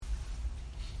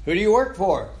Who do you work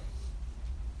for?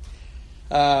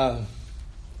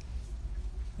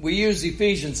 We use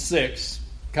Ephesians 6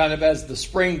 kind of as the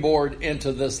springboard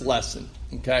into this lesson.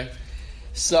 Okay?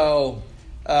 So,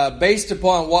 based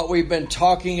upon what we've been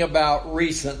talking about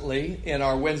recently in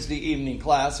our Wednesday evening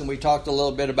class, and we talked a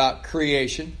little bit about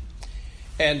creation,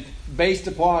 and based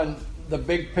upon the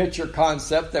big picture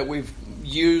concept that we've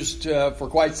used for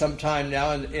quite some time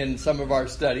now in some of our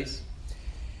studies,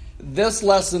 this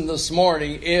lesson this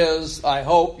morning is, I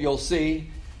hope you'll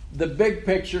see, the big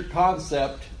picture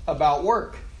concept about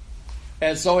work.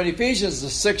 And so in Ephesians, the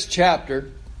 6th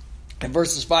chapter, in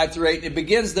verses 5 through 8, it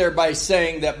begins there by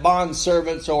saying that bond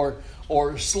servants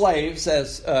or slaves,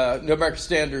 as New American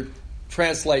Standard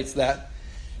translates that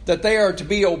they are to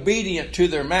be obedient to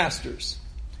their masters.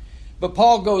 But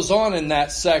Paul goes on in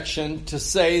that section to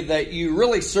say that you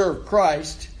really serve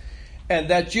Christ and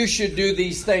that you should do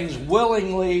these things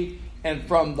willingly and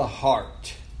from the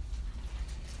heart.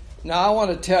 Now I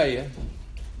want to tell you,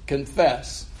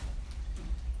 confess,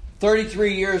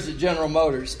 33 years at General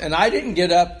Motors, and I didn't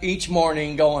get up each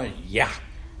morning going, yeah,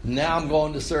 now I'm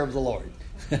going to serve the Lord.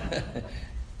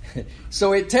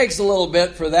 So it takes a little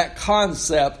bit for that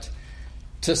concept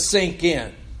to sink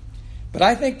in. But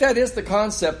I think that is the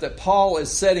concept that Paul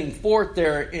is setting forth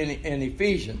there in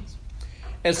Ephesians.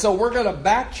 And so we're going to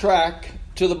backtrack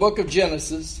to the book of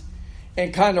Genesis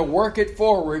and kind of work it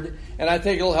forward. And I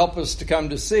think it'll help us to come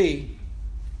to see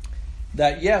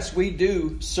that, yes, we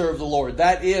do serve the Lord.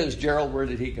 That is, Gerald, where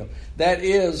did he go? That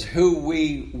is who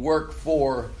we work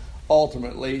for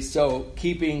ultimately. So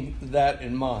keeping that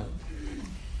in mind.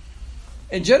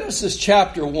 In Genesis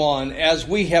chapter 1, as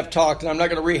we have talked, and I'm not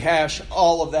going to rehash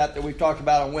all of that we've talked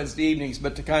about on Wednesday evenings,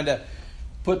 but to kind of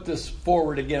put this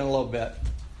forward again a little bit.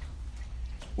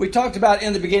 We talked about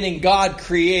in the beginning God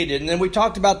created, and then we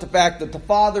talked about the fact that the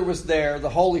Father was there, the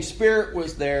Holy Spirit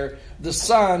was there, the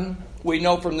Son, we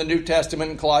know from the New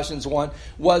Testament in Colossians 1,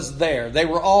 was there. They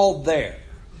were all there.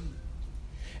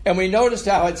 And we noticed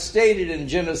how it's stated in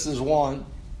Genesis 1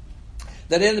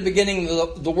 that in the beginning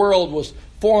the world was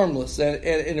formless and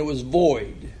it was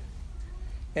void.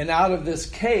 And out of this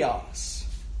chaos,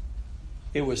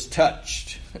 it was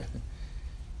touched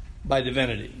by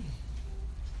divinity.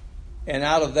 And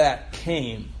out of that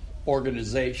came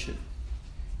organization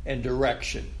and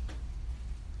direction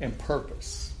and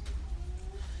purpose.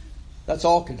 That's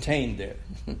all contained there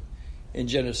in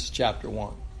Genesis chapter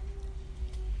 1.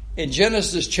 In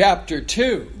Genesis chapter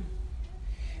 2,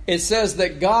 it says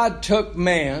that God took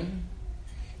man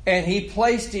and he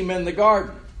placed him in the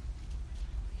garden.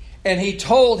 And he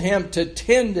told him to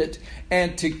tend it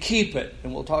and to keep it.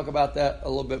 And we'll talk about that a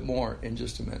little bit more in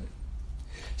just a minute.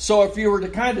 So if you were to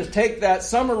kind of take that,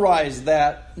 summarize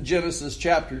that, Genesis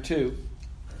chapter 2,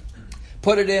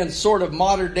 put it in sort of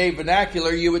modern day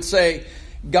vernacular, you would say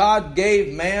God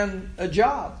gave man a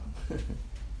job.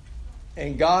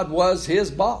 And God was his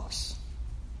boss.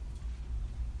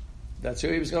 That's who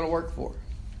he was going to work for.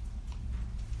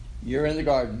 You're in the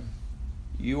garden.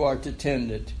 You are to tend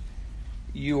it.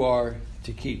 You are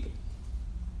to keep it.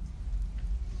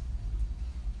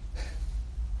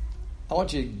 I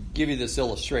want to give you this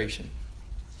illustration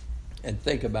and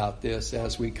think about this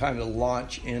as we kind of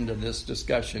launch into this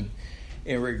discussion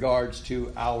in regards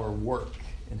to our work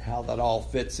and how that all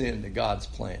fits into God's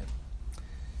plan.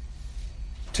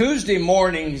 Tuesday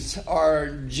mornings are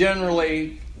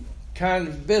generally kind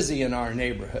of busy in our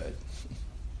neighborhood.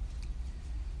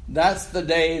 That's the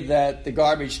day that the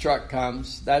garbage truck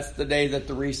comes. That's the day that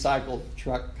the recycle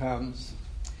truck comes.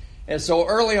 And so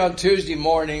early on Tuesday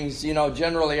mornings,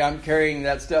 generally I'm carrying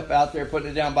that stuff out there, putting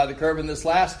it down by the curb. And this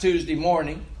last Tuesday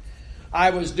morning,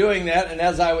 I was doing that. And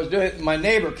as I was doing it, my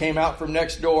neighbor came out from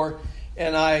next door.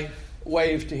 And I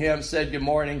waved to him, said good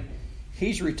morning.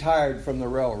 He's retired from the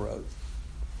railroad.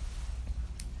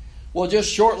 Well,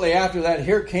 just shortly after that,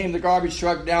 here came the garbage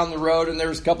truck down the road. And there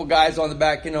was a couple guys on the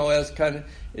back, as kind of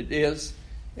it is.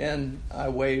 And I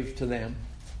waved to them.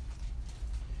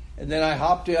 And then I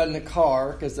hopped in the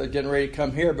car because I was getting ready to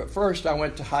come here. But first I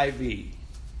went to Hy-Vee.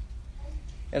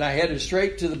 And I headed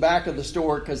straight to the back of the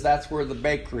store because that's where the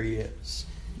bakery is.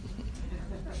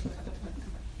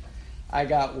 I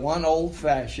got one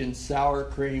old-fashioned sour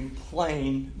cream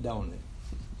plain donut.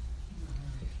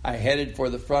 I headed for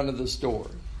the front of the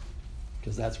store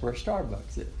because that's where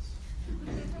Starbucks is.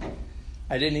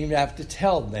 I didn't even have to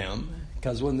tell them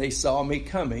because when they saw me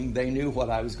coming, they knew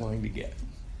what I was going to get.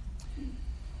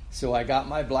 So I got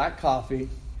my black coffee,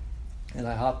 and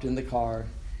I hopped in the car,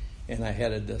 and I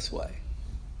headed this way.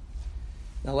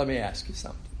 Now let me ask you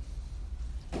something.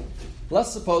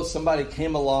 Let's suppose somebody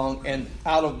came along, and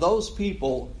out of those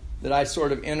people that I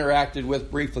sort of interacted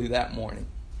with briefly that morning.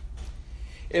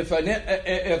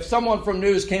 If someone from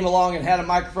news came along and had a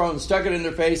microphone and stuck it in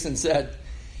their face and said,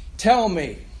 "Tell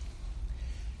me,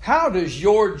 how does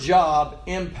your job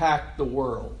impact the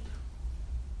world?"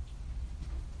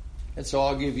 And so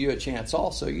I'll give you a chance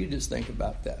also. You just think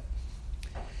about that.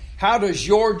 How does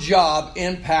your job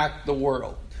impact the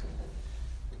world?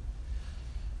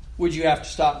 Would you have to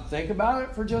stop and think about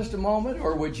it for just a moment?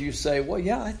 Or would you say, well,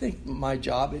 yeah, I think my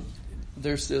job,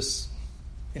 there's this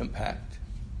impact?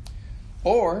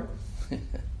 Or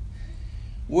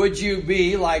would you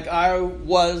be like I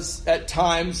was at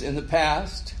times in the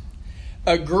past,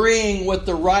 agreeing with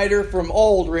the writer from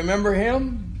old? Remember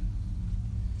him?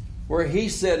 Where he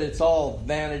said it's all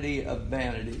vanity of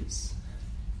vanities.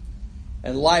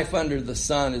 And life under the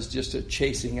sun is just a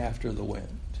chasing after the wind.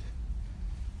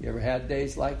 You ever had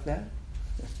days like that?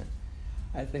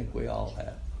 I think we all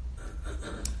have.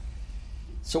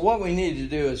 So what we need to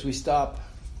do is we stop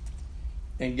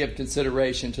and give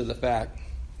consideration to the fact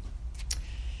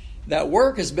that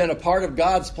work has been a part of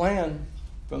God's plan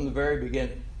from the very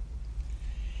beginning.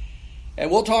 And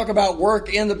we'll talk about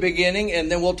work in the beginning, and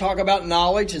then we'll talk about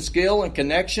knowledge and skill and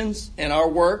connections and our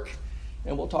work,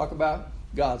 and we'll talk about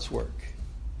God's work.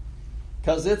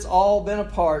 Because it's all been a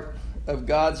part of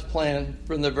God's plan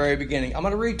from the very beginning. I'm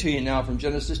going to read to you now from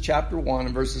Genesis chapter 1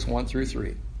 and verses 1 through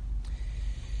 3.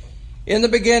 In the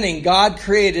beginning, God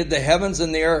created the heavens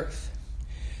and the earth.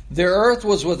 The earth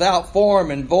was without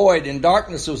form and void, and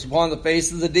darkness was upon the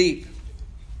face of the deep.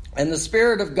 And the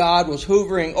Spirit of God was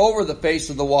hovering over the face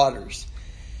of the waters.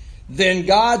 Then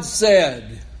God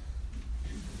said,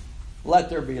 "Let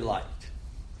there be light."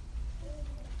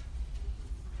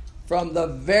 From the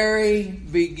very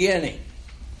beginning,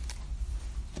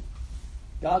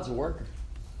 God's a worker.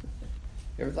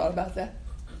 You ever thought about that?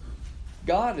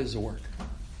 God is a worker.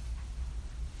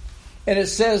 And it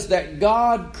says that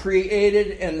God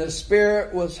created and the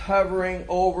Spirit was hovering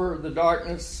over the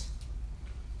darkness.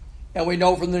 And we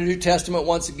know from the New Testament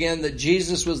once again that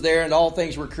Jesus was there and all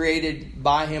things were created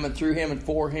by Him and through Him and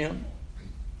for Him.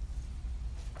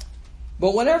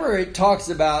 But whenever it talks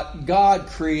about God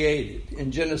created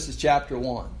in Genesis chapter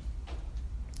 1,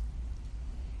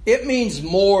 it means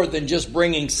more than just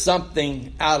bringing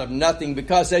something out of nothing,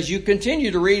 because as you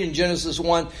continue to read in Genesis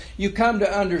 1, you come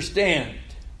to understand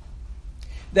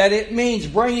that it means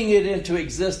bringing it into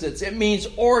existence. It means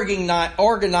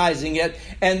organizing it,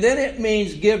 and then it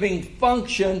means giving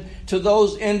function to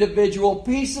those individual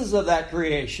pieces of that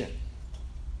creation.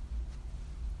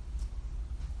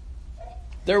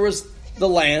 There was the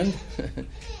land,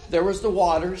 there was the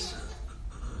waters,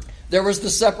 there was the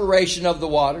separation of the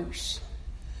waters.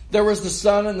 There was the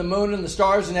sun and the moon and the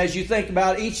stars, and as you think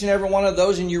about each and every one of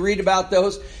those and you read about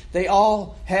those, they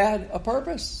all had a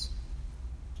purpose.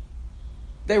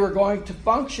 They were going to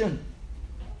function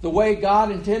the way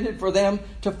God intended for them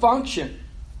to function.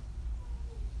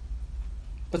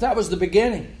 But that was the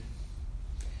beginning.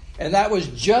 And that was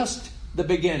just the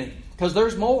beginning, because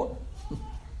there's more.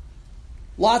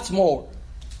 Lots more.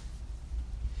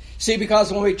 See,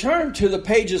 because when we turn to the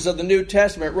pages of the New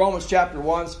Testament, Romans chapter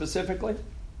 1 specifically,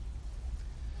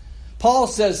 Paul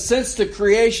says, since the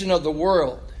creation of the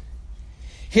world,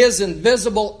 His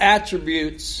invisible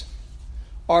attributes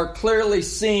are clearly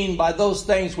seen by those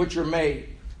things which are made.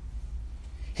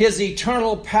 His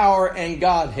eternal power and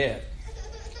Godhead.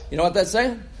 You know what that's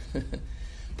saying?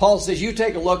 Paul says, you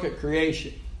take a look at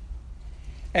creation,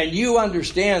 and you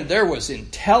understand there was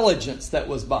intelligence that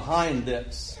was behind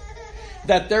this.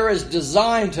 That there is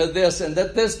design to this, and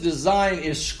that this design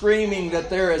is screaming that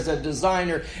there is a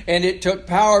designer, and it took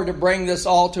power to bring this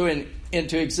all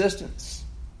into existence.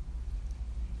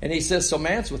 And he says, so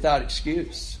man's without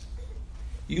excuse.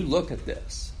 You look at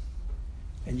this,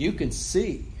 and you can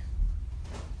see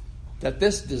that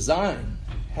this design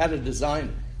had a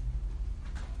designer,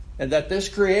 and that this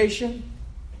creation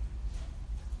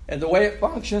and the way it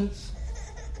functions,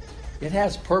 it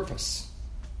has purpose.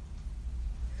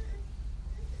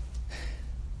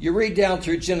 You read down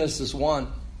through Genesis 1,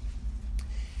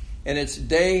 and it's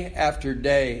day after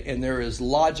day, and there is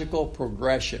logical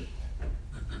progression.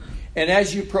 And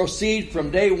as you proceed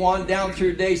from day 1 down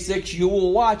through day 6, you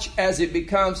will watch as it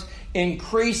becomes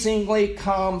increasingly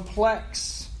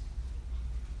complex.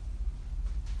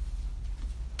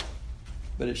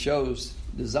 But it shows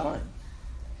design,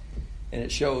 and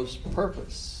it shows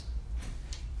purpose,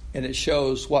 and it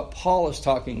shows what Paul is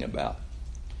talking about.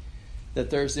 That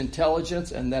there's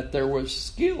intelligence and that there was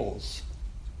skills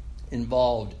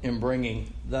involved in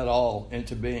bringing that all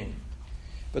into being.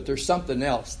 But there's something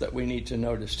else that we need to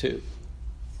notice too.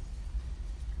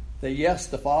 That yes,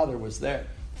 the Father was there.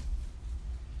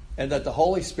 and that the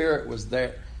Holy Spirit was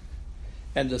there,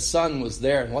 and the Son was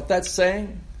there. And what that's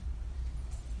saying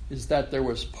is that there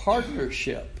was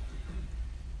partnership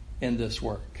in this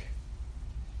work.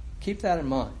 Keep that in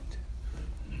mind.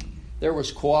 There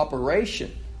was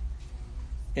cooperation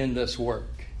in this work.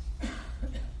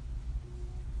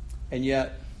 And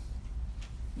yet,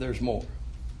 there's more.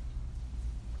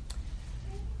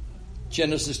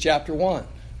 Genesis chapter 1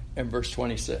 and verse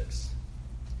 26.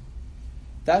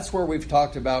 That's where we've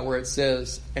talked about where it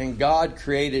says, and God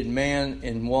created man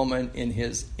and woman in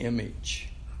his image.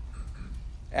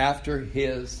 After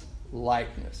his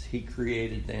likeness, he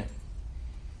created them,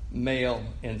 male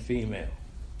and female.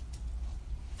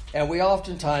 And we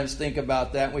oftentimes think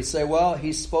about that. We say, well,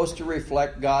 he's supposed to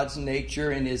reflect God's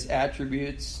nature and his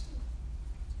attributes.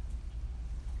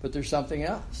 But there's something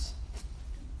else.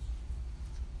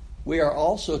 We are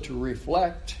also to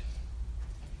reflect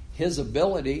his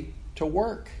ability to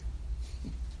work.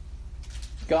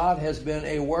 God has been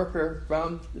a worker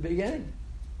from the beginning.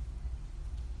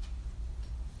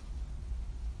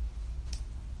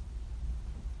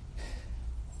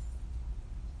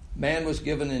 Man was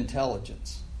given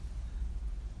intelligence.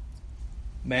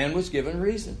 Man was given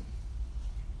reason.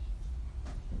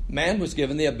 Man was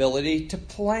given the ability to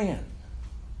plan.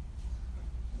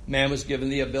 Man was given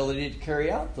the ability to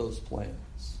carry out those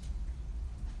plans.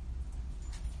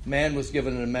 Man was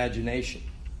given an imagination.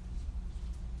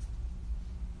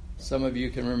 Some of you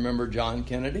can remember John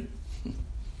Kennedy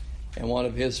and one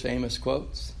of his famous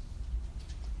quotes.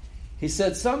 He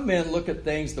said, some men look at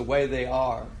things the way they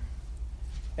are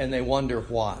and they wonder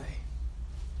why.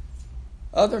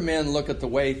 Other men look at the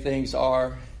way things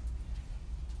are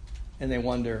and they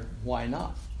wonder why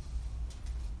not.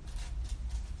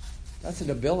 That's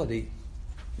an ability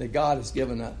that God has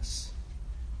given us.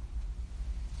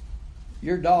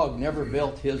 Your dog never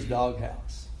built his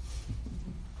doghouse.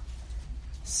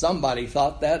 Somebody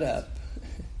thought that up,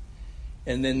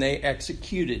 and then they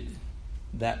executed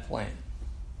that plan.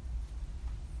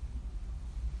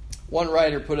 One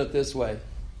writer put it this way.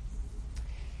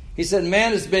 He said,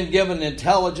 man has been given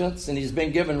intelligence, and he's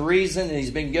been given reason, and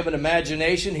he's been given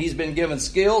imagination, he's been given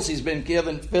skills, he's been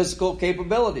given physical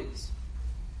capabilities.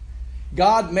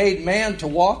 God made man to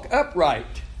walk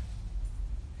upright.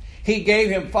 He gave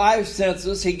him 5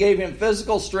 senses, he gave him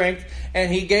physical strength,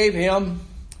 and he gave him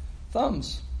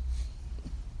thumbs.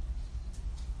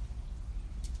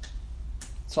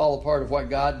 It's all a part of what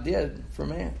God did for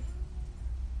man.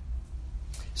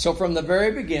 So from the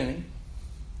very beginning,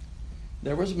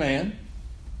 there was man,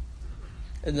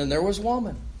 and then there was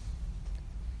woman,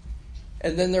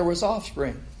 and then there was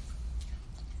offspring,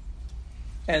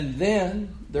 and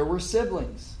then there were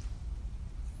siblings.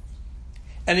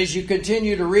 And as you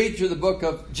continue to read through the book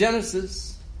of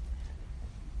Genesis,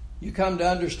 you come to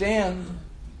understand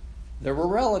there were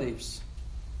relatives.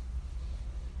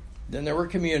 Then there were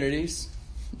communities.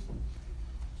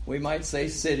 We might say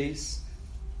cities.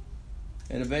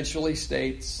 And eventually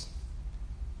states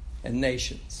and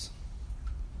nations.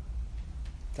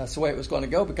 That's the way it was going to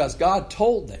go because God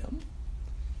told them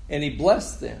and he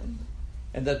blessed them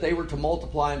and that they were to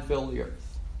multiply and fill the earth.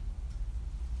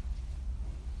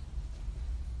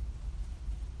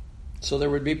 So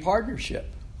there would be partnership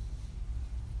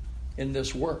in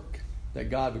this work that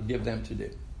God would give them to do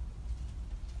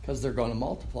because they're going to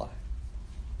multiply.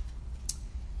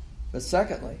 But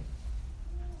secondly,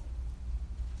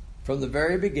 from the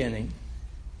very beginning,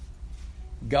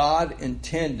 God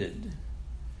intended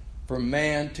for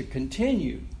man to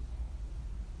continue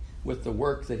with the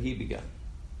work that he began.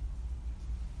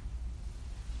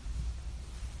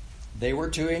 They were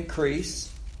to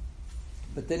increase,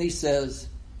 but then he says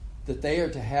that they are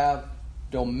to have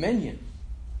dominion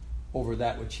over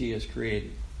that which he has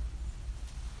created.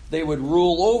 They would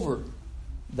rule over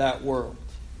that world.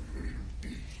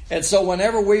 And so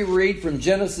whenever we read from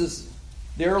Genesis,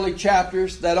 the early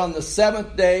chapters, that on the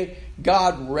seventh day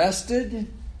God rested,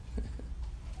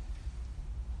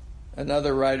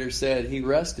 another writer said he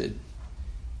rested,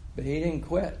 but he didn't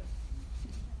quit.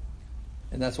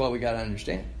 And that's what we got to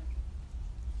understand.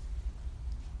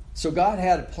 So God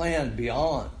had a plan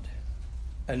beyond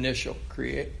initial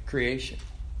creation.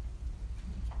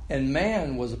 And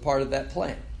man was a part of that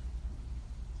plan.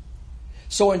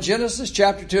 So in Genesis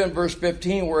chapter 2 and verse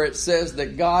 15, where it says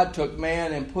that God took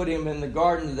man and put him in the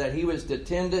garden, that he was to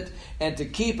tend it and to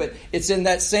keep it, it's in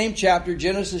that same chapter,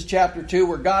 Genesis chapter 2,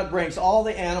 where God brings all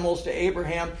the animals to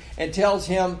Abraham and tells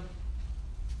him,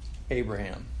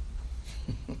 Abraham.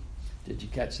 Did you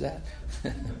catch that?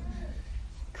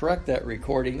 Correct that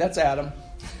recording. That's Adam.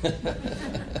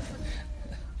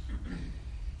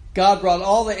 God brought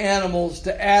all the animals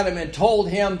to Adam and told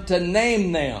him to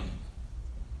name them.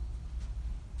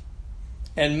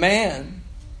 And man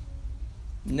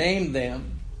named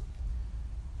them.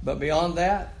 But beyond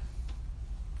that,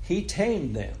 he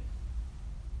tamed them.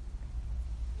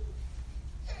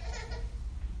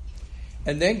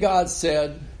 And then God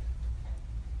said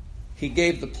he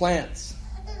gave the plants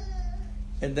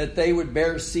and that they would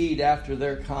bear seed after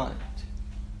their kind.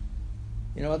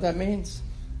 You know what that means?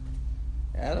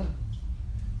 Adam,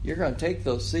 you're going to take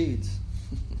those seeds.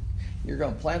 You're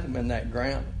going to plant them in that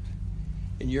ground.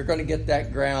 And you're going to get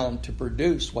that ground to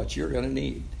produce what you're going to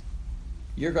need.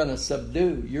 You're going to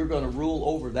subdue. You're going to rule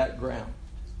over that ground.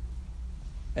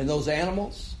 And those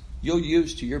animals, you'll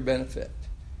use to your benefit.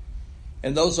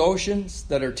 And those oceans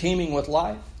that are teeming with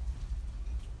life,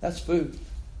 that's food.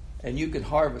 And you can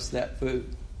harvest that food.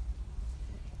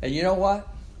 And you know what?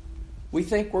 We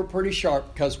think we're pretty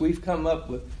sharp because we've come up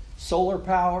with solar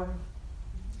power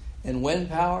and wind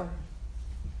power.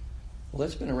 Well,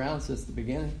 it's been around since the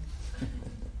beginning.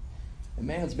 And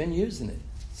man's been using it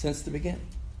since the beginning.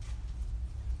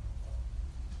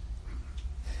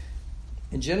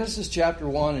 In Genesis chapter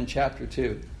 1 and chapter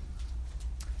 2,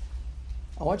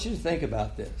 I want you to think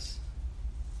about this.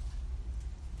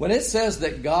 When it says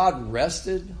that God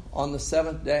rested on the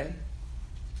seventh day,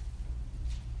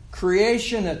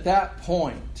 creation at that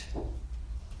point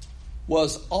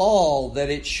was all that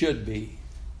it should be,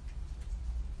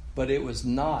 but it was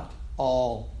not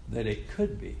all that it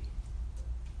could be.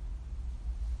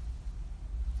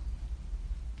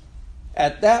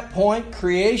 At that point,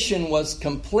 creation was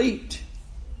complete,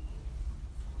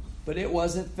 but it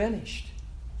wasn't finished.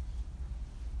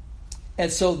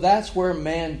 And so that's where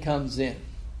man comes in.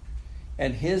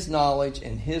 And his knowledge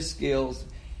and his skills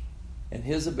and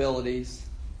his abilities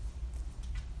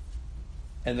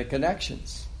and the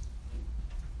connections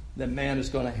that man is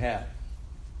going to have.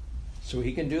 So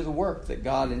he can do the work that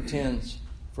God intends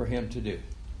for him to do.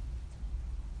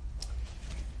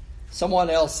 Someone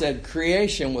else said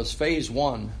creation was phase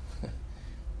 1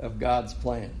 of God's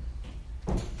plan.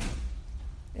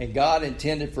 And God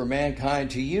intended for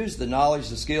mankind to use the knowledge,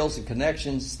 the skills, and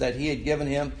connections that he had given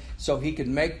him so he could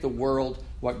make the world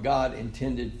what God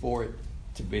intended for it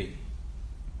to be.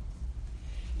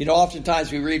 You know,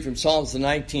 oftentimes we read from Psalms, the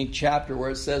 19th chapter, where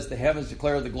it says, the heavens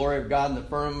declare the glory of God, and the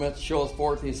firmament showeth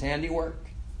forth his handiwork.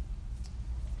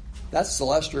 That's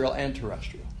celestial and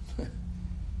terrestrial.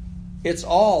 It's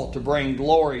all to bring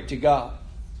glory to God.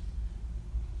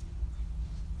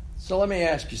 So let me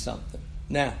ask you something.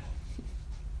 Now,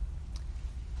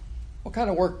 what kind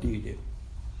of work do you do?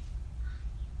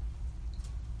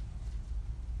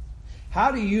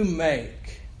 How do you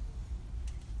make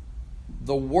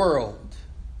the world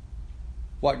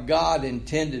what God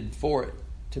intended for it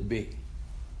to be?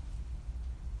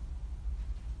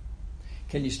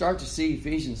 Can you start to see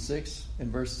Ephesians 6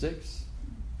 and verse 6?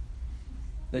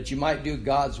 That you might do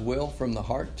God's will from the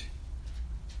heart?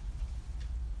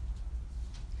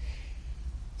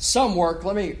 Some work,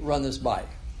 let me run this by you.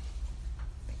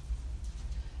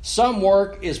 Some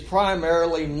work is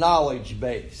primarily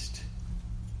knowledge-based.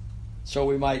 So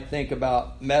we might think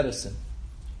about medicine.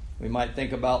 We might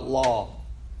think about law,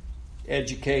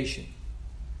 education.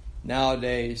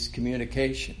 Nowadays,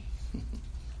 communication,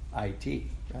 IT,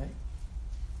 right?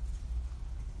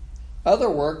 Other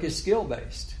work is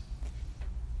skill-based.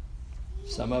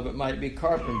 Some of it might be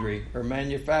carpentry or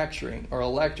manufacturing or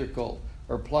electrical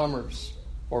or plumbers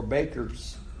or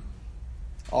bakers.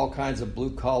 All kinds of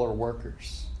blue-collar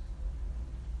workers.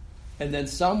 And then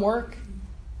some work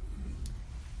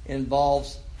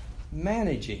involves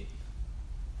managing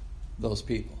those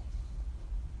people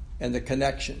and the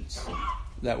connections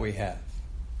that we have.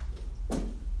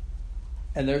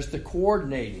 And there's the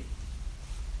coordinating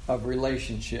of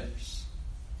relationships.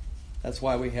 That's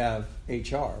why we have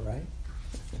HR, right?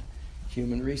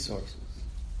 Human resources.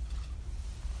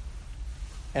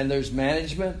 And there's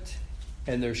management,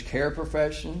 and there's care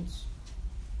professions,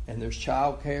 and there's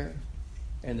child care,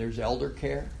 and there's elder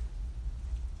care.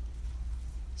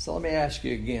 So let me ask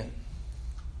you again.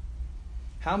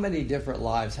 How many different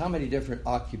lives, how many different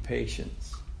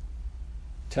occupations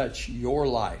touch your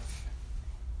life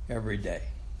every day?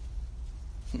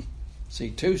 See,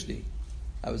 Tuesday,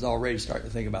 I was already starting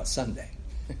to think about Sunday.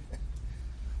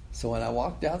 So when I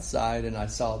walked outside and I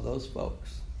saw those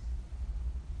folks,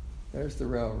 there's the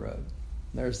railroad,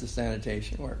 there's the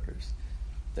sanitation workers,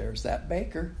 there's that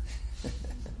baker,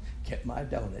 get my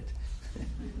donut,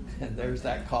 and there's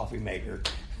that coffee maker.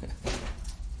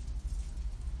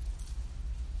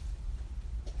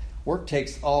 Work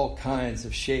takes all kinds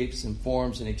of shapes and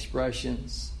forms and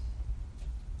expressions.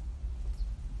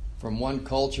 from one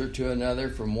culture to another,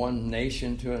 from one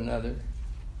nation to another.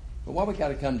 But what we got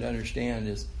to come to understand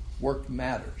is work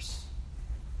matters,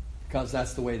 because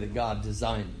that's the way that God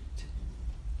designed it.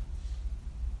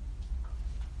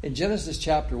 In Genesis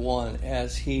chapter 1,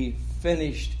 as he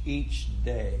finished each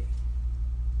day,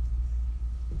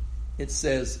 it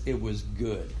says it was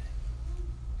good.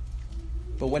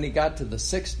 But when he got to the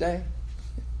sixth day,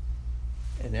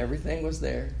 and everything was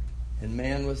there, and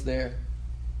man was there,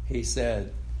 he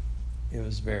said it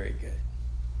was very good.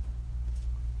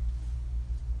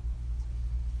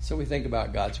 So we think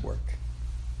about God's work.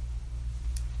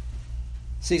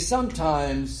 See,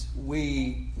 sometimes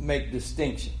we make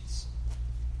distinctions.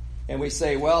 And we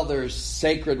say, well, there's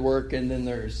sacred work and then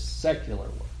there's secular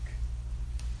work.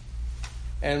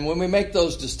 And when we make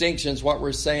those distinctions, what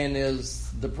we're saying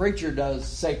is the preacher does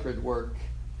sacred work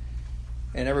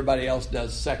and everybody else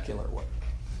does secular work.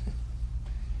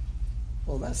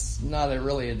 Well, that's not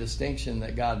really a distinction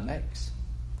that God makes.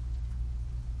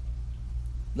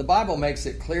 The Bible makes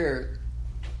it clear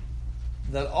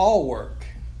that all work,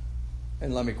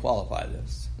 and let me qualify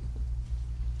this,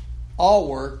 all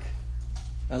work,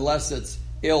 unless it's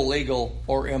illegal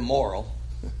or immoral,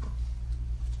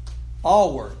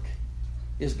 all work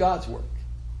is God's work.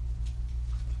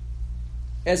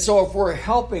 And so if we're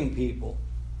helping people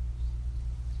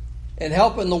and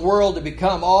helping the world to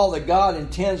become all that God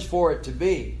intends for it to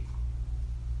be,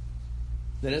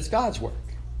 then it's God's work.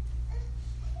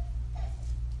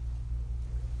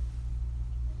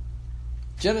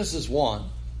 Genesis 1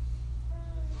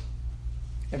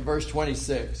 and verse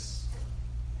 26,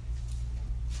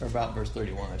 or about verse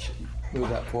 31, I should move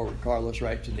that forward, Carlos,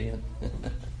 right to the end,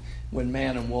 when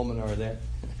man and woman are there.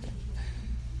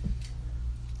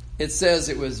 It says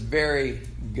it was very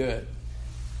good.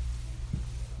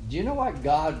 Do you know what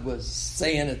God was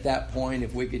saying at that point,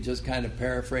 if we could just kind of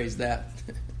paraphrase that?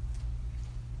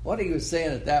 What he was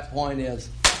saying at that point is,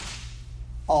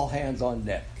 all hands on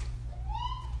deck.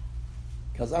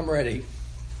 Because I'm ready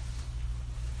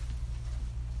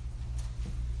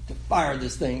to fire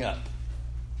this thing up.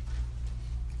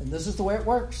 And this is the way it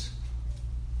works.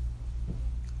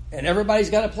 And everybody's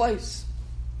got a place.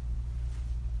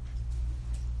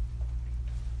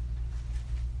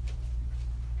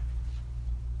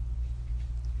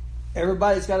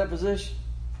 Everybody's got a position.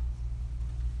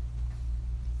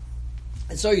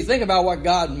 And so you think about what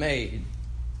God made,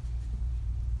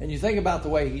 and you think about the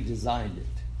way he designed it.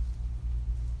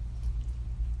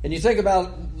 And you think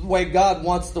about the way God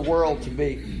wants the world to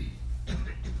be.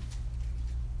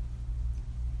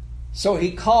 So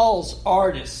he calls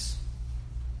artists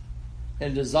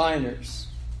and designers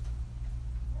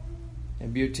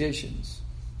and beauticians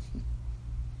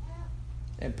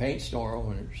and paint store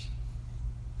owners,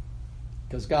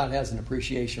 because God has an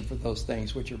appreciation for those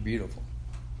things which are beautiful,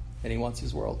 and he wants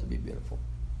his world to be beautiful.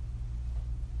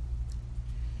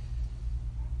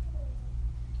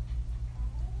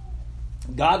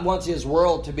 God wants his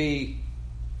world to be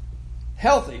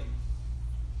healthy,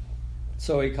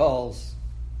 so he calls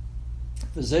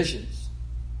physicians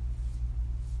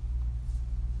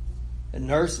and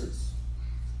nurses,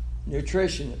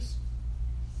 nutritionists,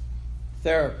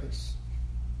 therapists,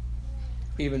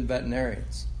 even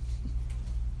veterinarians.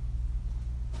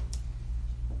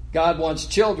 God wants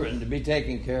children to be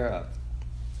taken care of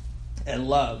and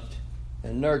loved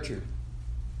and nurtured.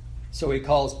 So he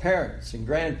calls parents and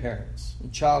grandparents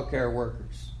and child care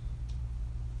workers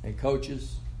and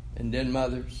coaches and den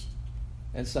mothers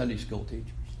and Sunday school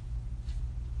teachers.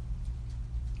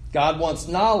 God wants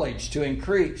knowledge to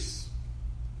increase.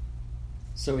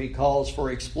 So he calls for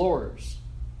explorers,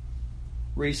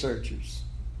 researchers,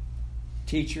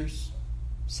 teachers,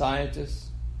 scientists,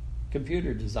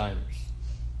 computer designers.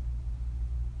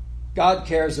 God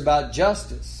cares about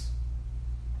justice.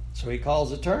 So he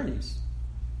calls attorneys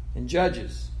and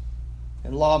judges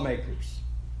and lawmakers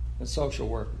and social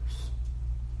workers.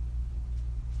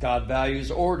 God values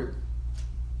order.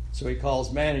 So he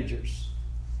calls managers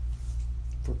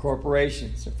for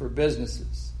corporations and for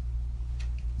businesses,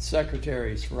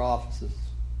 secretaries for offices,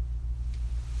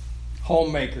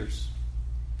 homemakers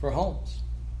for homes.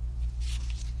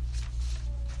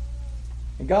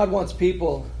 And God wants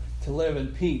people to live in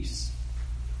peace.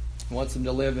 He wants them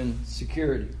to live in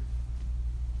security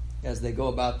as they go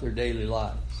about their daily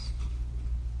lives.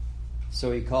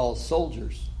 So he calls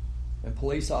soldiers and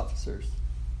police officers,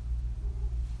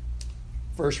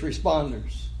 first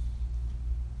responders,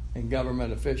 and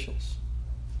government officials.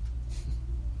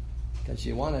 Because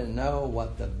you want to know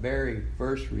what the very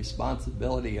first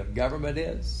responsibility of government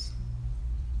is?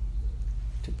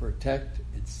 To protect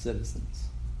its citizens.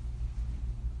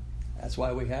 That's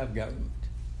why we have government.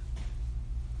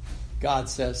 God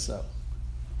says so.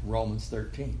 Romans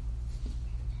 13.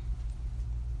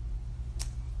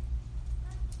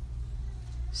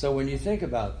 So when you think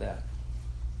about that,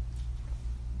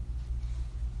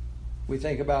 we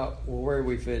think about, well, where do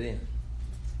we fit in?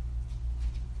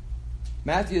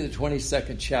 Matthew, the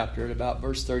 22nd chapter, at about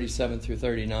verse 37 through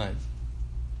 39.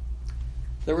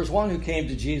 There was one who came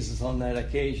to Jesus on that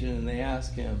occasion, and they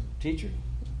asked him, "Teacher,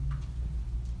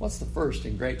 what's the first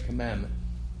and great commandment?"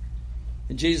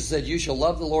 And Jesus said, "You shall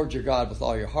love the Lord your God with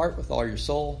all your heart, with all your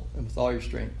soul, and with all your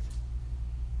strength.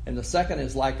 And the second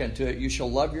is like unto it, you shall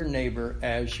love your neighbor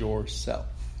as yourself.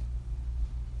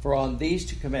 For on these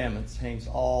two commandments hangs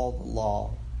all the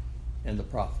law and the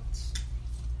prophets."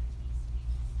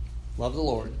 Love the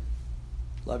Lord,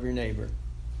 love your neighbor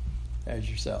as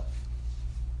yourself.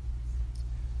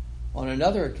 On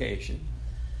another occasion,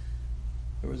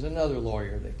 there was another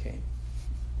lawyer that came.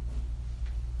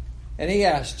 And he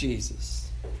asked Jesus,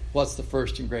 "What's the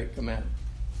first and great commandment?"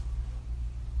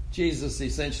 Jesus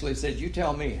essentially said, "You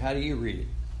tell me, how do you read it?"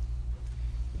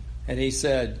 And he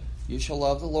said, "You shall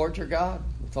love the Lord your God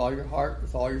with all your heart,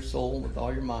 with all your soul, with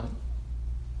all your mind,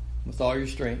 with all your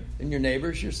strength, and your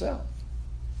neighbor as yourself."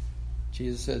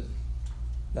 Jesus said,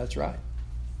 "That's right."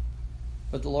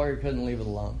 But the lawyer couldn't leave it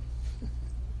alone.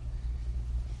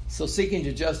 So seeking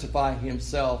to justify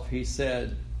himself, he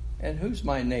said, "And who's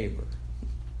my neighbor?"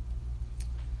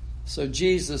 So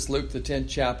Jesus, Luke the 10th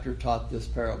chapter, taught this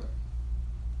parable.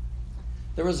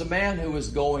 There was a man who was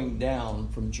going down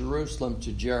from Jerusalem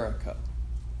to Jericho,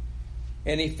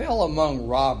 and he fell among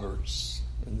robbers,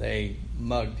 and they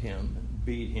mugged him and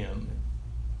beat him and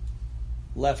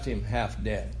left him half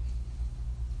dead.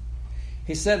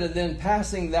 He said, and then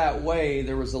passing that way,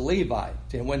 there was a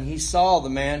Levite, and when he saw the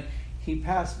man, he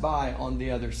passed by on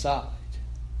the other side.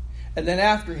 And then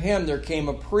after him there came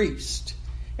a priest,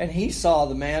 and he saw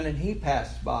the man, and he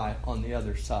passed by on the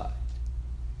other side.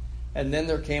 And then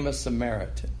there came a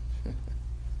Samaritan.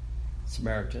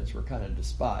 Samaritans were kind of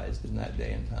despised in that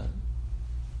day and time.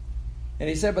 And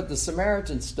he said, but the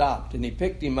Samaritan stopped, and he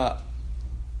picked him up,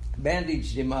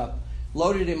 bandaged him up,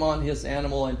 loaded him on his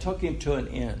animal, and took him to an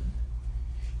inn,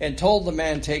 and told the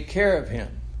man, "Take care of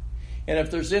him. And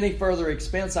if there's any further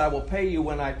expense, I will pay you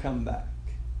when I come back."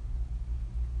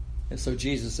 And so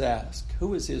Jesus asked,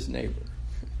 "Who is his neighbor?"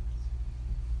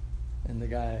 And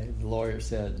the lawyer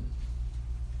said,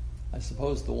 "I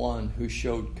suppose the one who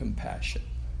showed compassion."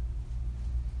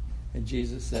 And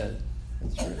Jesus said,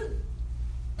 "That's true.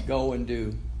 Go and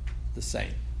do the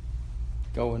same.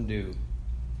 Go and do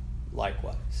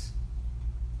likewise."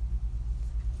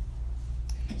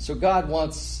 So God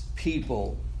wants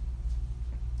people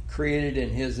created in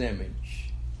His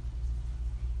image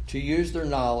to use their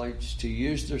knowledge, to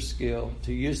use their skill,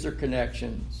 to use their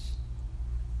connections,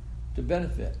 to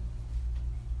benefit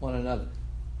one another,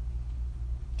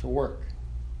 to work.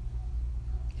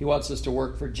 He wants us to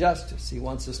work for justice. He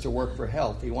wants us to work for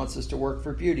health. He wants us to work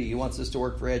for beauty. He wants us to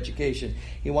work for education.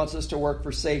 He wants us to work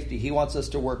for safety. He wants us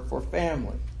to work for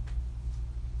family.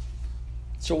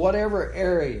 So whatever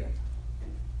area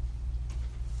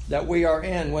that we are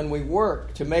in, when we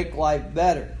work to make life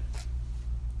better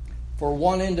for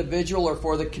one individual or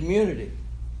for the community,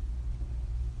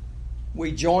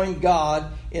 we join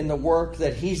God in the work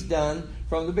that He's done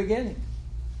from the beginning.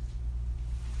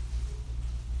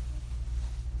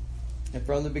 And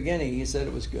from the beginning, He said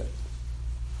it was good.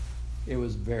 It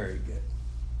was very good.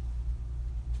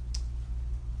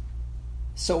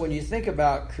 So when you think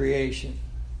about creation,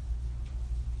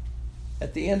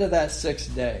 at the end of that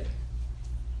sixth day,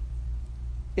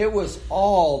 it was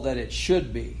all that it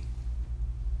should be,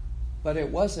 but it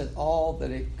wasn't all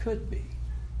that it could be.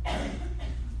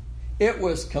 It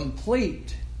was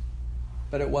complete,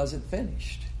 but it wasn't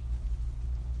finished.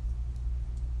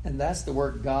 And that's the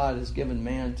work God has given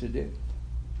man to do.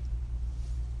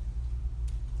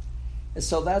 And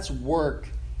so that's work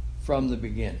from the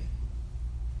beginning.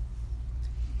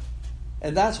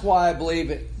 And that's why I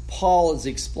believe Paul is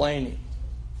explaining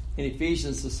in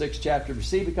Ephesians, the 6th chapter.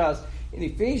 See, because in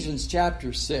Ephesians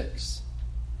chapter 6,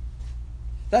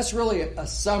 that's really a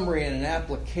summary and an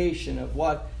application of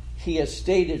what he has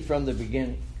stated from the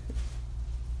beginning.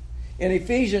 In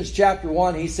Ephesians chapter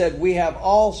 1, he said, we have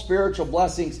all spiritual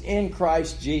blessings in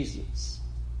Christ Jesus.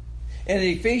 And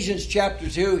in Ephesians chapter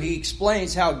 2, he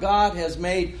explains how God has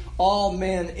made all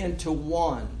men into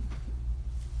one.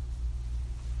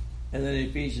 And then in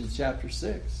Ephesians chapter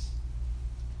 6,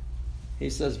 he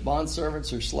says,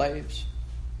 bondservants or slaves,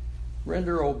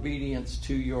 render obedience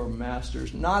to your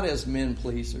masters, not as men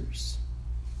pleasers,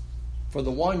 for the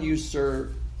one you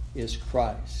serve is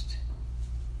Christ,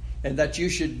 and that you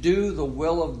should do the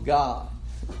will of God,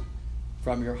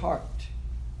 from your heart.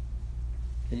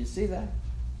 Can you see that?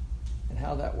 And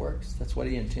how that works? That's what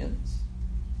he intends.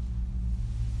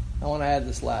 I want to add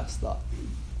this last thought.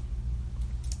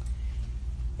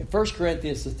 In 1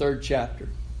 Corinthians, the 3rd chapter,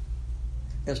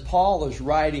 as Paul is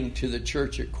writing to the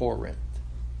church at Corinth,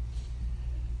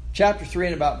 chapter 3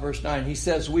 and about verse 9, he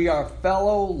says, we are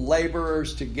fellow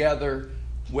laborers together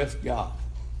with God.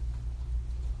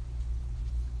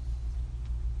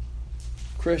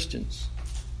 Christians,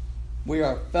 we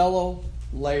are fellow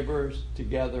laborers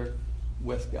together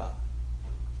with God.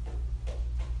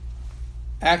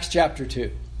 Acts chapter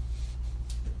 2.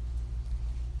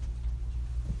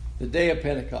 The day of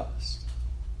Pentecost.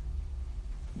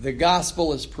 The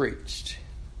gospel is preached.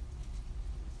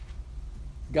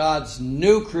 God's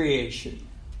new creation,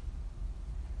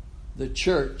 the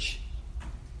church,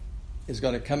 is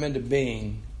going to come into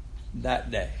being that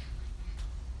day.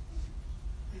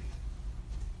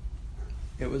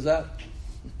 It was up.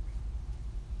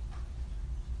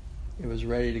 It was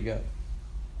ready to go.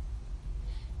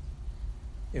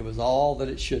 It was all that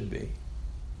it should be.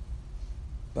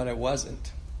 But it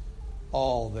wasn't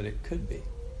all that it could be.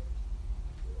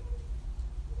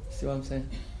 See what I'm saying?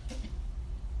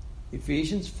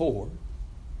 Ephesians 4.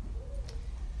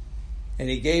 And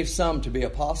he gave some to be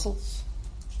apostles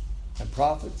and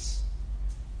prophets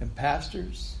and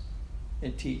pastors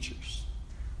and teachers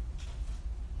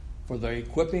for the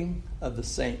equipping of the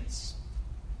saints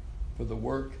for the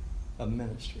work of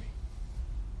ministry.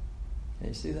 Can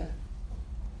you see that?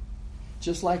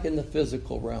 Just like in the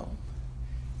physical realm,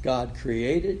 God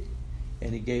created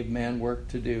and he gave man work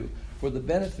to do for the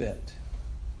benefit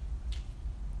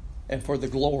and for the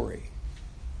glory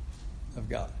of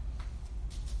God.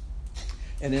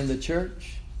 And in the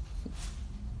church,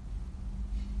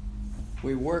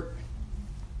 we work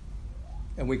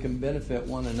and we can benefit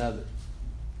one another.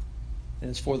 And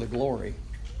it's for the glory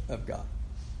of God.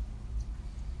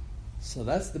 So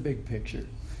that's the big picture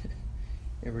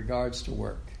in regards to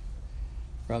work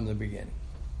from the beginning.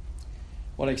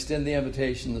 I want to extend the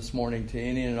invitation this morning to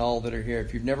any and all that are here.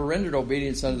 If you've never rendered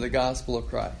obedience unto the gospel of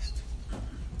Christ,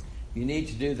 you need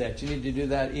to do that. You need to do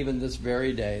that even this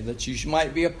very day, that you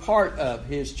might be a part of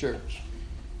his church,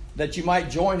 that you might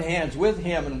join hands with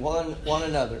him and one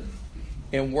another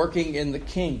in working in the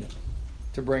kingdom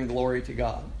to bring glory to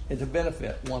God and to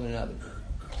benefit one another.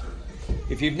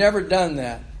 If you've never done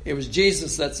that, it was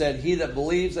Jesus that said, he that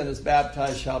believes and is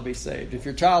baptized shall be saved. If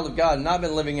you're a child of God and not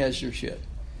been living as you should,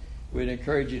 we'd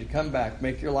encourage you to come back,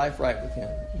 make your life right with him.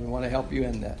 We want to help you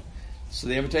in that. So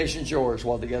the invitation is yours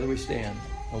while together we stand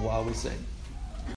and while we sing.